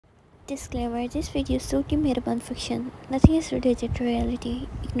Disclaimer: this video is totally made up on fiction. Nothing is related to reality.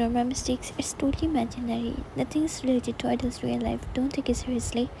 Ignore my mistakes. It's totally imaginary. Nothing is related to Idol's real life. Don't take it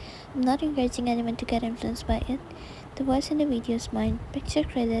seriously. I'm not encouraging anyone to get influenced by it. The voice in the video is mine. Picture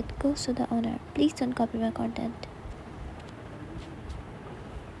credit goes to the owner. Please don't copy my content.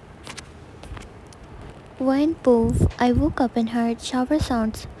 When poof, I woke up and heard shower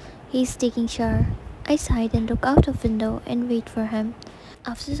sounds. He's taking shower. I sighed and looked out of window and wait for him.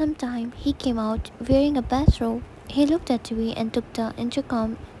 After some time, he came out wearing a bathrobe. He looked at me and took the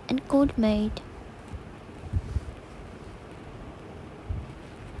intercom and called maid.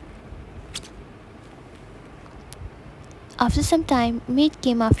 After some time, maid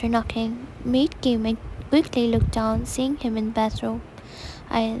came after knocking. Maid came and quickly looked down, seeing him in bathrobe.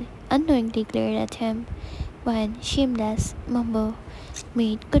 I unknowingly glared at him. When shameless, mumble,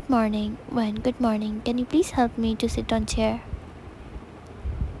 maid, good morning. When good morning, can you please help me to sit on chair?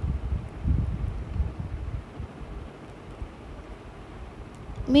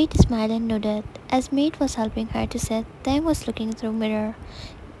 Maid smiled and nodded. As maid was helping her to sit, Tang was looking through mirror.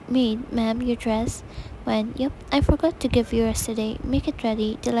 Maid, ma'am, your dress? When, yep, I forgot to give you yesterday. Make it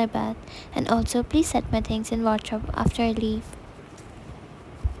ready till I bath. And also, please set my things in wardrobe after I leave.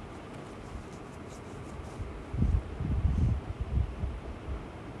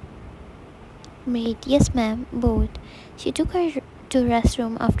 Maid, yes ma'am, both. She took her to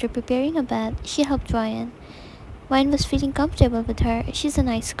restroom after preparing a bath. She helped Ryan. Wine was feeling comfortable with her. She's a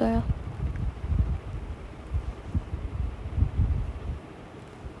nice girl.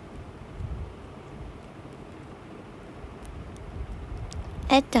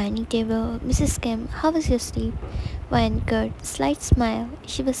 At dining table, Mrs. Kim, how was your sleep? Wine, good. Slight smile.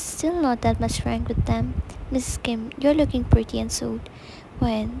 She was still not that much frank with them. Mrs. Kim, you're looking pretty and sewed.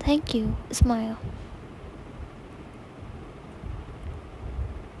 Wine, thank you. Smile.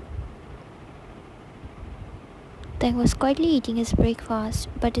 Tang was quietly eating his breakfast,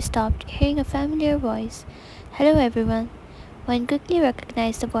 but stopped, hearing a familiar voice. Hello everyone. Wine quickly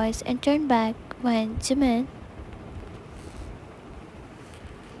recognized the voice and turned back. When Jimin.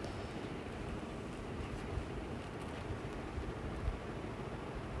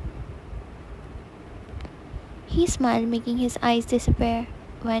 He smiled, making his eyes disappear.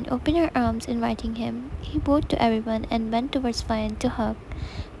 Wine opened her arms, inviting him. He bowed to everyone and bent towards Wine to hug.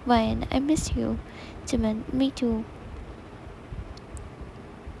 Wine, I miss you. Jimin, me too.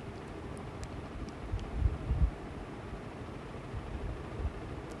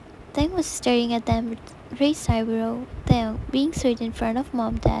 Tang was staring at them with raised eyebrow. Tang, being sweet in front of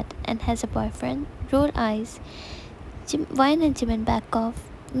mom, dad, and has a boyfriend. Roll eyes. Wine and Jimin back off.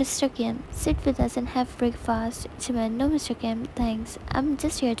 Mr. Kim, sit with us and have breakfast. Jimin, no Mr. Kim, thanks. I'm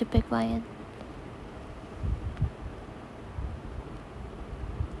just here to pick Wine.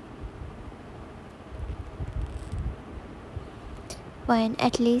 Wine,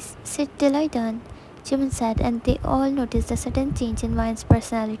 at least sit till I done, Jimin said, and they all noticed the sudden change in Wine's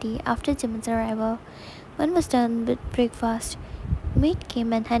personality after Jimin's arrival. Wine was done with breakfast. Maid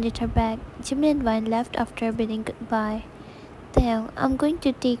came and handed her bag. Jimin and Wine left after bidding goodbye. Taeyong, I'm going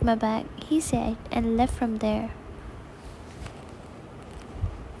to take my bag, he said, and left from there.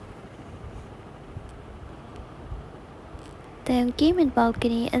 Taeyong came in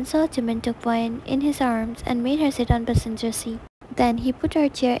balcony and saw Jimin took Wine in his arms and made her sit on passenger seat. Then he put her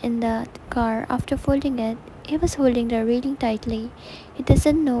chair in the car after folding it. He was holding the railing tightly. He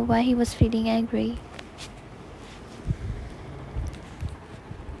doesn't know why he was feeling angry.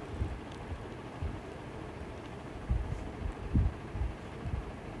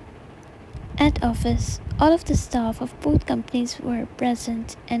 At office, all of the staff of both companies were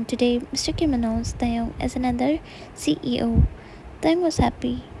present, and today Mr. Kim announced Taeyong as another CEO. Taeyong was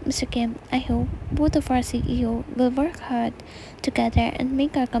happy. Mr. Kim, I hope both of our CEO will work hard together and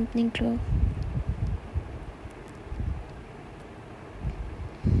make our company grow.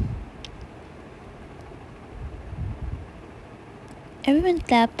 Everyone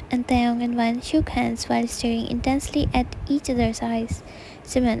clapped and Taeyong and Wine shook hands while staring intensely at each other's eyes.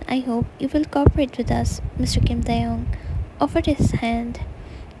 Jimin, I hope you will cooperate with us. Mr. Kim Taeyong offered his hand.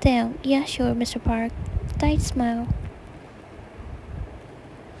 Taeyong, yeah sure Mr. Park. Tight smile.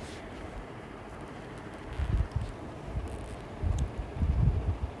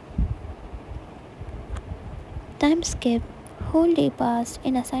 Time skipped. Whole day passed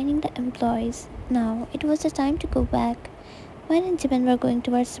in assigning the employees. Now it was the time to go back. Wine and Jimin were going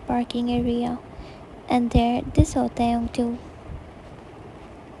towards the parking area, and there they saw Taeyong too.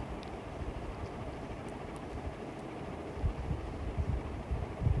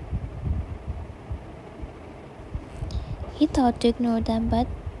 He thought to ignore them, but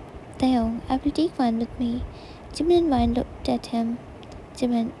Taeyong, I will take wine with me. Jimin and Wine looked at him.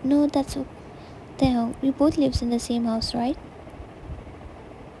 Jimin, no, that's okay. Taeyong, we both live in the same house, right?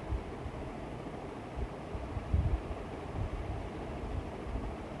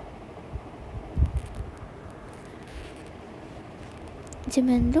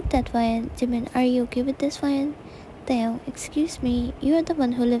 Jimin looked at Wine. Jimin, are you okay with this, Wine? Taeyong, excuse me, you are the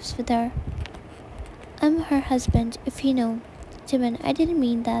one who lives with her. I'm her husband, if you know. Jimin, I didn't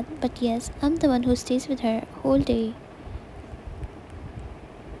mean that, but yes, I'm the one who stays with her whole day.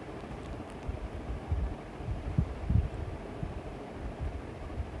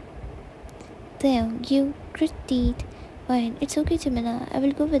 Taeyong, you gritted. Fine, it's okay, Jimina. I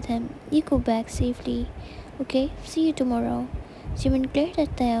will go with him. You go back safely. Okay, see you tomorrow. Jimin glared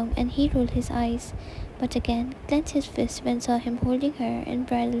at Taeyong and he rolled his eyes, but again clenched his fist when saw him holding her in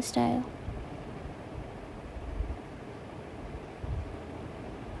bridal style.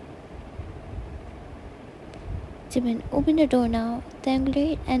 Jimin, open the door now. Taeyong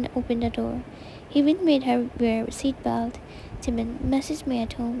glared and opened the door. He even made her wear a seatbelt. Jimin, messaged me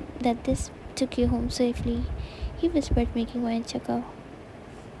at home that this took you home safely, he whispered, making Wine chuckle.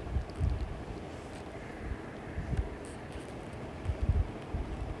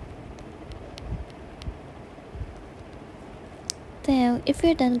 Taeyong, if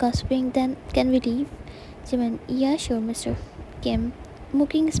you're done gossiping, then can we leave? Jimin, yeah, sure, Mr. Kim,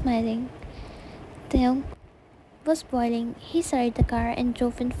 mocking, smiling. Taeyong was boiling. He started the car and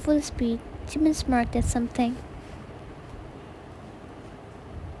drove in full speed. Jimin smirked at something.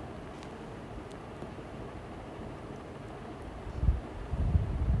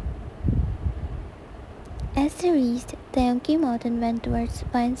 As they reached, Taeyong came out and went towards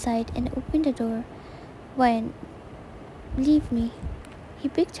Wine's side and opened the door. Wine, leave me. He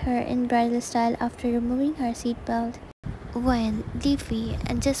picked her in bridal style after removing her seatbelt. Wine, leave me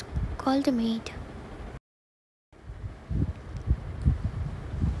and just call the maid.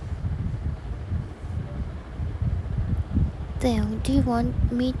 Taeyong, do you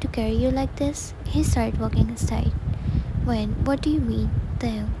want me to carry you like this? He started walking inside. Wine, what do you mean?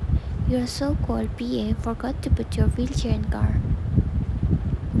 Taeyong, your so-called PA forgot to put your wheelchair in car.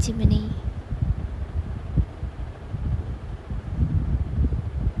 Jiminy.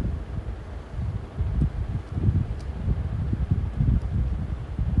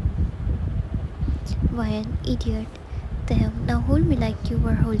 Wine, idiot. Taeyong, now hold me like you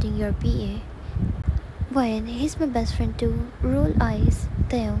were holding your PA. Wine, he's my best friend too. Roll eyes.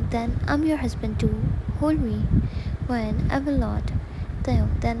 Taeyong, then I'm your husband too. Hold me. Wine, I will not.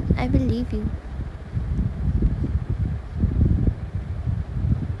 Taeyong, then I will leave you.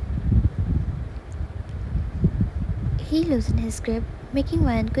 He loosened his grip, making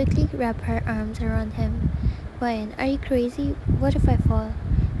Wine quickly wrap her arms around him. Wine, are you crazy? What if I fall?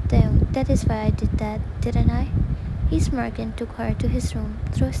 Taeyong, that is why I did that, didn't I? He smirked and took her to his room,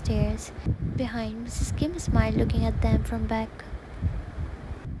 through stairs. Behind, Mrs. Kim smiled, looking at them from back.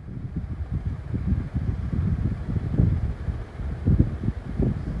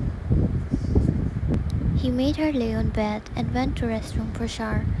 He made her lay on bed and went to restroom for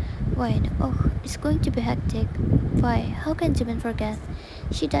shower. Wine, oh, it's going to be hectic. Why, how can Jimin forget?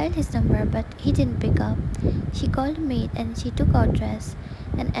 She dialed his number, but he didn't pick up. She called a maid and she took out dress.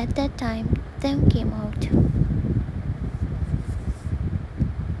 And at that time, Taeyong came out.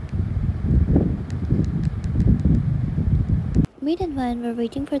 Maid and Wine were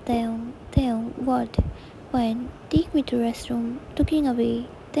waiting for Taeyong. Taeyong, what? Wine, take me to restroom. Looking away,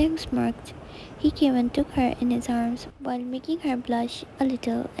 Taeyong smirked. He came and took her in his arms while making her blush a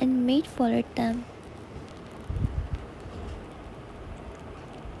little, and maid followed them.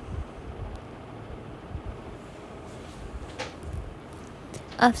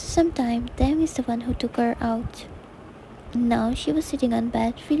 After some time, Taeyong is the one who took her out. Now she was sitting on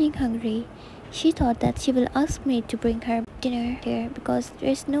bed, feeling hungry. She thought that she will ask maid to bring her dinner here because there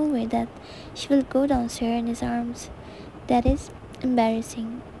is no way that she will go downstairs in his arms. That is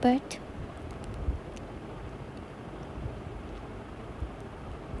embarrassing, but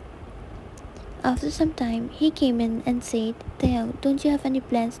after some time, he came in and said, Taeyong, don't you have any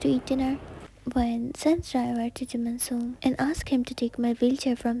plans to eat dinner? Wine sent driver to Jimin's home and asked him to take my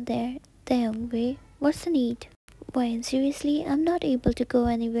wheelchair from there. Taeyong, wait, what's the need? Wine, seriously, I'm not able to go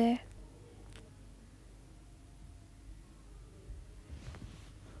anywhere.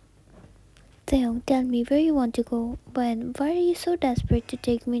 Taeyong, tell me where you want to go. Wine, why are you so desperate to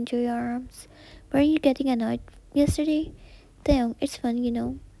take me into your arms? Were you getting annoyed yesterday? Taeyong, it's fun, you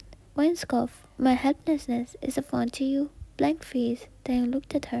know. Wine scoffed. My helplessness is a fun to you. Blank face. Taeyong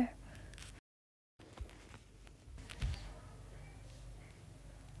looked at her.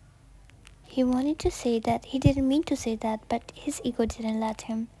 He wanted to say that he didn't mean to say that, but his ego didn't let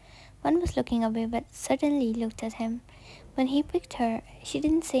him. One was looking away but suddenly looked at him. When he picked her, she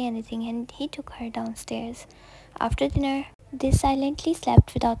didn't say anything and he took her downstairs. After dinner, they silently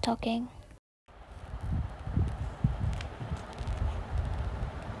slept without talking.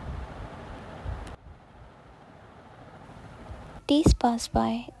 Days passed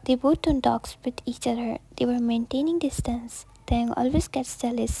by. They both don't talk with each other. They were maintaining distance. 𝙤𝙤 always gets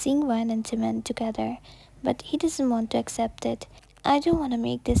jealous seeing Wine and Jimin together, but he doesn't want to accept it. I don't want to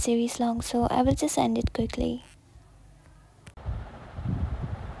make this series long, so I will just end it quickly.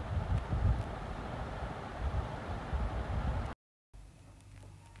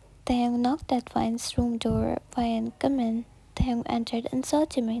 𝙤𝙤 knocked at Wine's room door. Wine, come in. 𝙤𝙤 entered and saw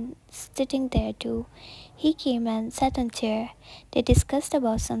Jimin sitting there too. He came and sat on a chair. They discussed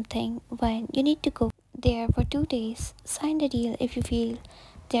about something. Wine, you need to go there for 2 days. Sign the deal if you feel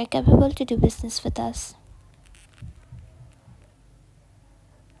they are capable to do business with us.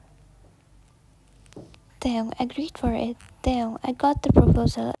 𝙤𝙤 agreed for it. 𝙤𝙤, I got the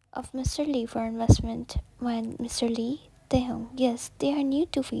proposal of Mr. Lee for investment. Wine, Mr. Lee? 𝙤𝙤, yes, they are new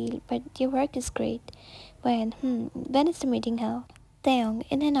to field, but their work is great. Wine, when is the meeting held? 𝙤𝙤,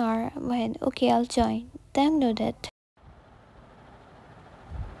 in an hour. Wine, okay, I'll join. 𝙤𝙤 nodded.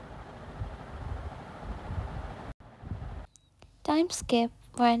 Time skipped.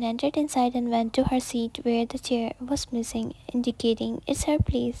 Wine entered inside and went to her seat where the chair was missing, indicating it's her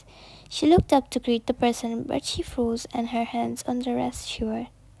place. She looked up to greet the person, but she froze and her hands on the rest shivered.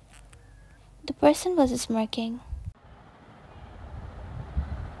 The person was smirking.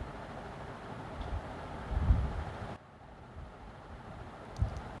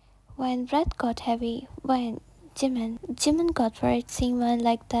 Wine breath got heavy. Wine, Jimin. Jimin got worried seeing Wine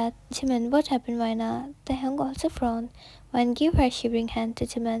like that. Jimin, what happened, Wina? 𝙤𝙤 also frowned. Wine gave her shivering hand to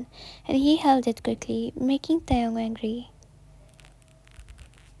Jimin, and he held it quickly, making 𝙤𝙤 angry.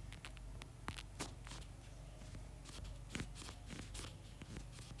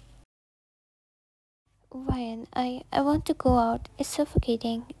 Wine, I want to go out. It's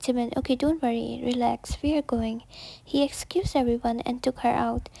suffocating. Jimin, okay, don't worry. Relax. We are going. He excused everyone and took her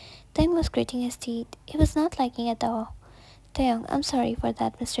out. 𝙤𝙤 was gritting his teeth. He was not liking it at all. 𝙤𝙤, I'm sorry for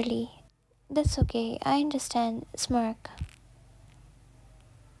that, Mr. Lee. That's okay. I understand. Smirk.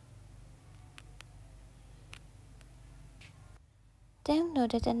 𝙤𝙤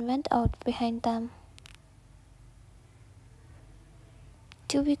nodded and went out behind them.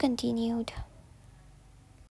 To be continued.